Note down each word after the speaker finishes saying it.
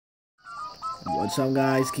What's up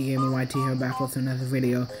guys, KGamerYT here back with another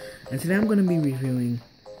video, and today I'm going to be reviewing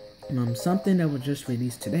something that was just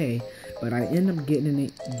released today, but I ended up getting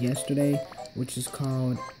it yesterday, which is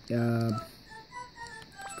called, let's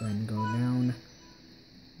go ahead and go down,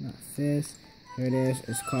 not this, here it is,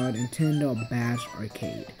 it's called Nintendo Badge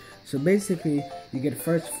Arcade. So basically, you get the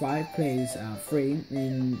first 5 plays free,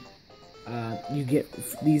 and you get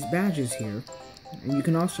these badges here. And you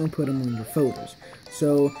can also put them on your photos.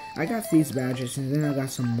 So I got these badges, and then I got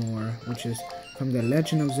some more, which is from The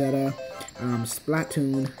Legend of Zelda,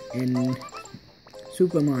 Splatoon, and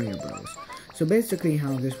Super Mario Bros. So basically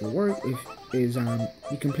how this will work is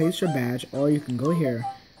you can place your badge, or you can go here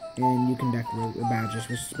and you can decorate the badges,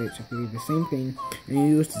 which is basically the same thing. And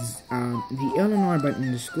you use the L and R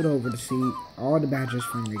button to scoot over to see all the badges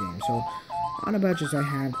from your game. So all the badges I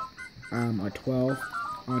have are 12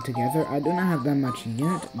 altogether. I do not have that much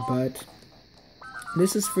yet, but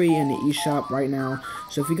this is free in the eShop right now.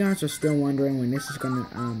 So if you guys are still wondering when this is gonna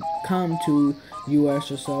come to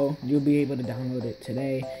US or so, you'll be able to download it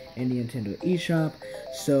today in the Nintendo eShop.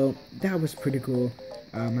 So that was pretty cool.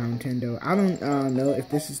 Nintendo. I don't know if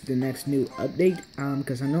this is the next new update,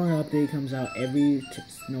 because I know an update comes out every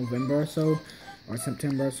November or so, or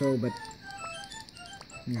September or so, but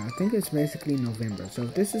yeah, I think it's basically November. So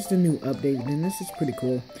if this is the new update, then this is pretty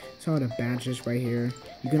cool. It's all the badges right here.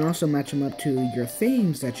 You can also match them up to your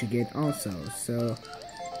themes that you get also. So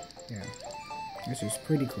yeah, this is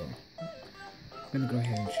pretty cool. I'm gonna go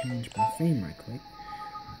ahead and change my theme right quick.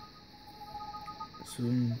 So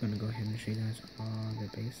I'm gonna go ahead and show you guys all the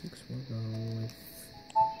basics. We'll go with,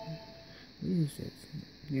 use it.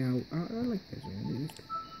 Yeah, I like this one.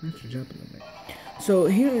 Let's jump a little bit. So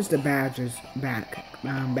here is the badges badge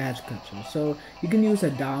collection. So you can use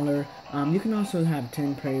 $1. You can also have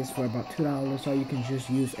 10 plays for about $2, or you can just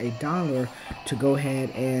use $1 to go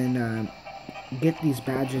ahead and get these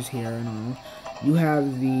badges here and all. You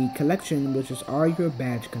have the collection, which is all your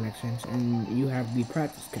badge collections, and you have the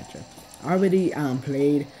practice catcher. I already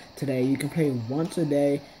played today. You can play once a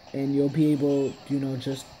day, and you'll be able, you know,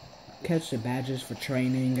 just catch the badges for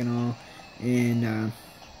training and all. And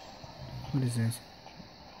what is this?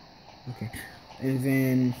 Okay, and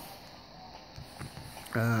then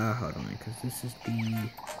hold on, because this is the,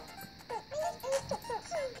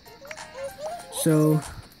 so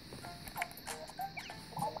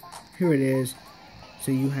here it is.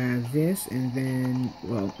 So you have this, and then,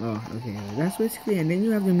 well, okay, that's basically, and then you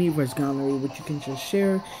have the Miiverse gallery, which you can just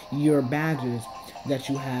share your badges that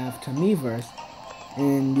you have to Miiverse,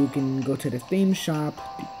 and you can go to the theme shop,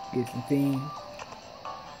 get the theme.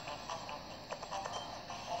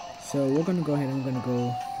 So we're gonna go ahead and I'm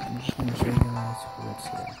just gonna show you guys what's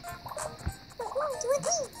here.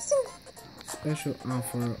 Special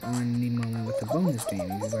offer on the moment with the bonus theme.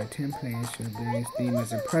 You buy 10 players, so the theme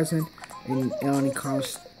as a present, and it only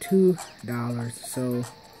costs $2. So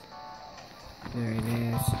there it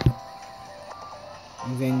is.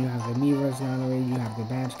 And then you have the Miiverse gallery, you have the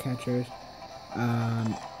badge catchers.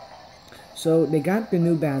 So they got the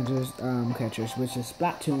new badges catchers, which is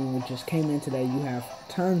Splatoon, which just came in today. You have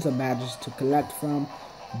tons of badges to collect from.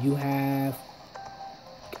 You have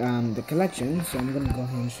the collection. So I'm gonna go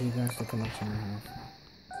ahead and show you guys the collection I have.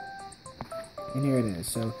 And here it is.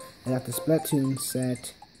 So I got the Splatoon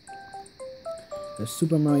set, the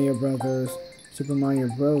Super Mario Bros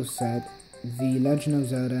set, the Legend of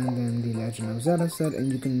Zelda, and then the Legend of Zelda set,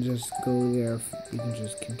 and you can just go there. You can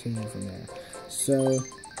just continue from there. So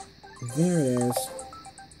there it is,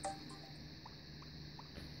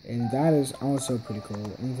 and that is also pretty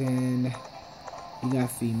cool. And then you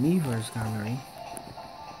got the Miiverse gallery.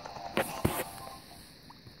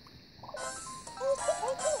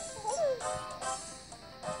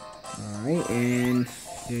 Alright, and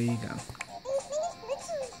there you go.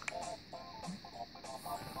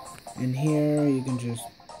 And here you can just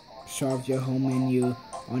show off your home menu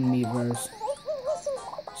on Miiverse.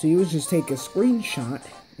 So you would just take a screenshot,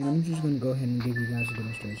 and I'm just going to go ahead and give you guys a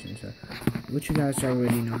demonstration. So, which you guys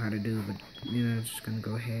already know how to do, but, you know, just going to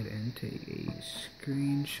go ahead and take a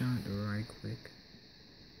screenshot right quick.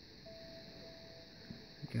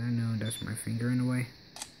 Okay, I know that's my finger in the way.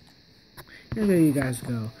 And there you guys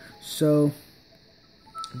go. So,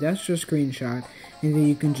 that's your screenshot, and then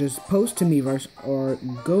you can just post to Miiverse, or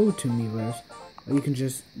go to Miiverse, or you can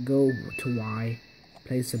just go to Y,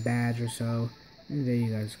 place a badge or so. And there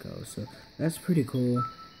you guys go. So that's pretty cool.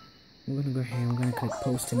 We're gonna go ahead, we're gonna click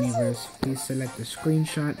post to Miiverse. Please select the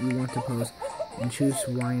screenshot you want to post and choose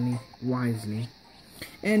wisely.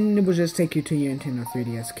 And it will just take you to your Nintendo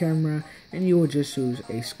 3DS camera, and you will just choose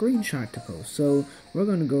a screenshot to post. So we're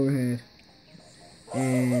gonna go ahead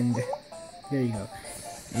and There you go.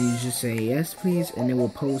 And you just say yes please, and it will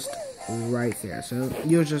post right there. So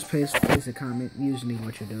you'll just place a comment, usually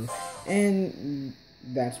what you do, and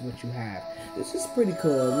that's what you have. This is pretty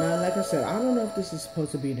cool. Now, like I said, I don't know if this is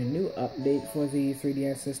supposed to be the new update for the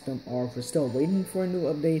 3DS system, or if we're still waiting for a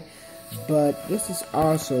new update, but this is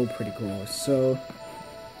also pretty cool. So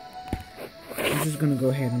I'm just gonna go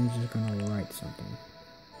ahead and I'm just gonna write something.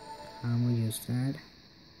 I'm gonna use that.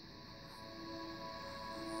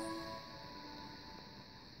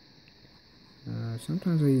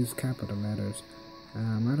 Sometimes I use capital letters.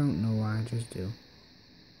 I don't know why, I just do.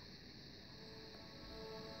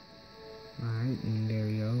 Alright, and there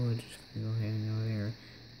we go. We're just gonna go ahead and go there.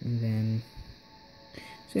 And then,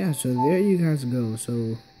 so yeah, so there you guys go.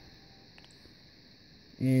 So,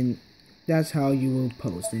 and that's how you will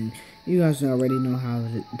post. And you guys already know how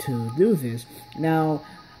to do this. Now,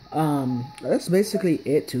 that's basically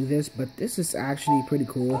it to this, but this is actually pretty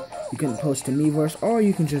cool. You can post to Miiverse, or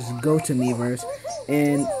you can just go to Miiverse,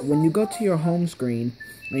 and when you go to your home screen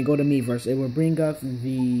and go to Miiverse, it will bring up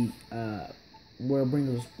the where it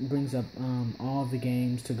brings up all the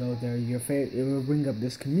games to go there. It will bring up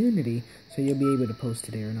this community, so you'll be able to post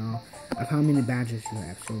it there and all of how many badges you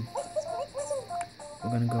have. So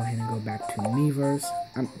we're gonna go ahead and go back to Miiverse.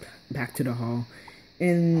 Back to the hall.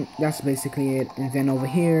 And that's basically it. And then over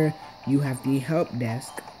here, you have the help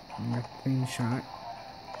desk. Screenshot.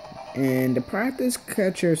 And the practice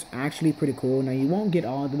catcher is actually pretty cool. Now, you won't get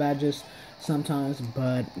all the badges sometimes,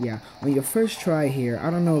 but yeah. On your first try here, I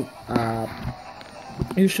don't know,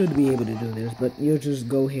 you should be able to do this, but you'll just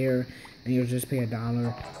go here and you'll just pay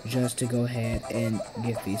 $1 just to go ahead and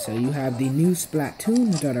get these. So you have the new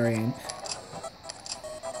Splatoon that are in.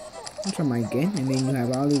 I'll try my game. And then you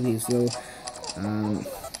have all of these. So,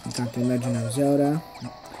 you got the Legend of Zelda.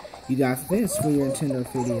 You got this for your Nintendo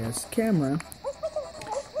 3DS camera,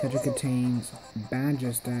 because it contains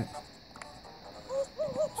badges that,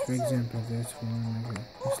 for example, this one,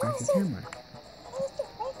 just like a camera.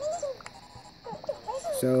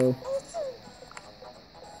 So,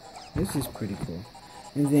 this is pretty cool.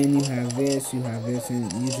 And then you have this,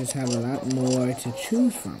 and you just have a lot more to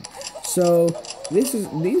choose from. So,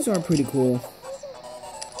 these are pretty cool.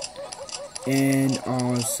 And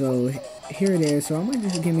also, here it is. So I'm going to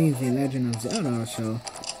just give me the Legend of Zelda also,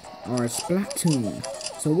 or Splatoon.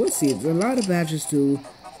 So we'll see. There's a lot of badges to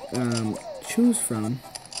choose from.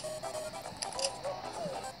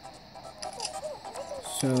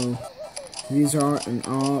 So these are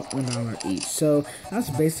all $1 each. So that's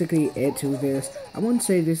basically it to this. I wouldn't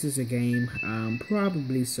say this is a game.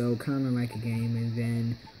 Probably so, kind of like a game, and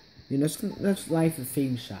then. You know, that's like a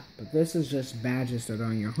theme shop, but this is just badges that are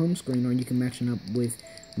on your home screen, or you can match them up with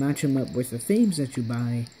the themes that you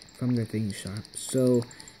buy from the theme shop. So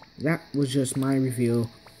that was just my review.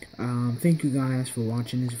 Thank you guys for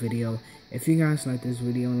watching this video. If you guys like this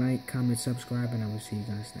video, like, comment, subscribe, and I will see you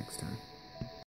guys next time.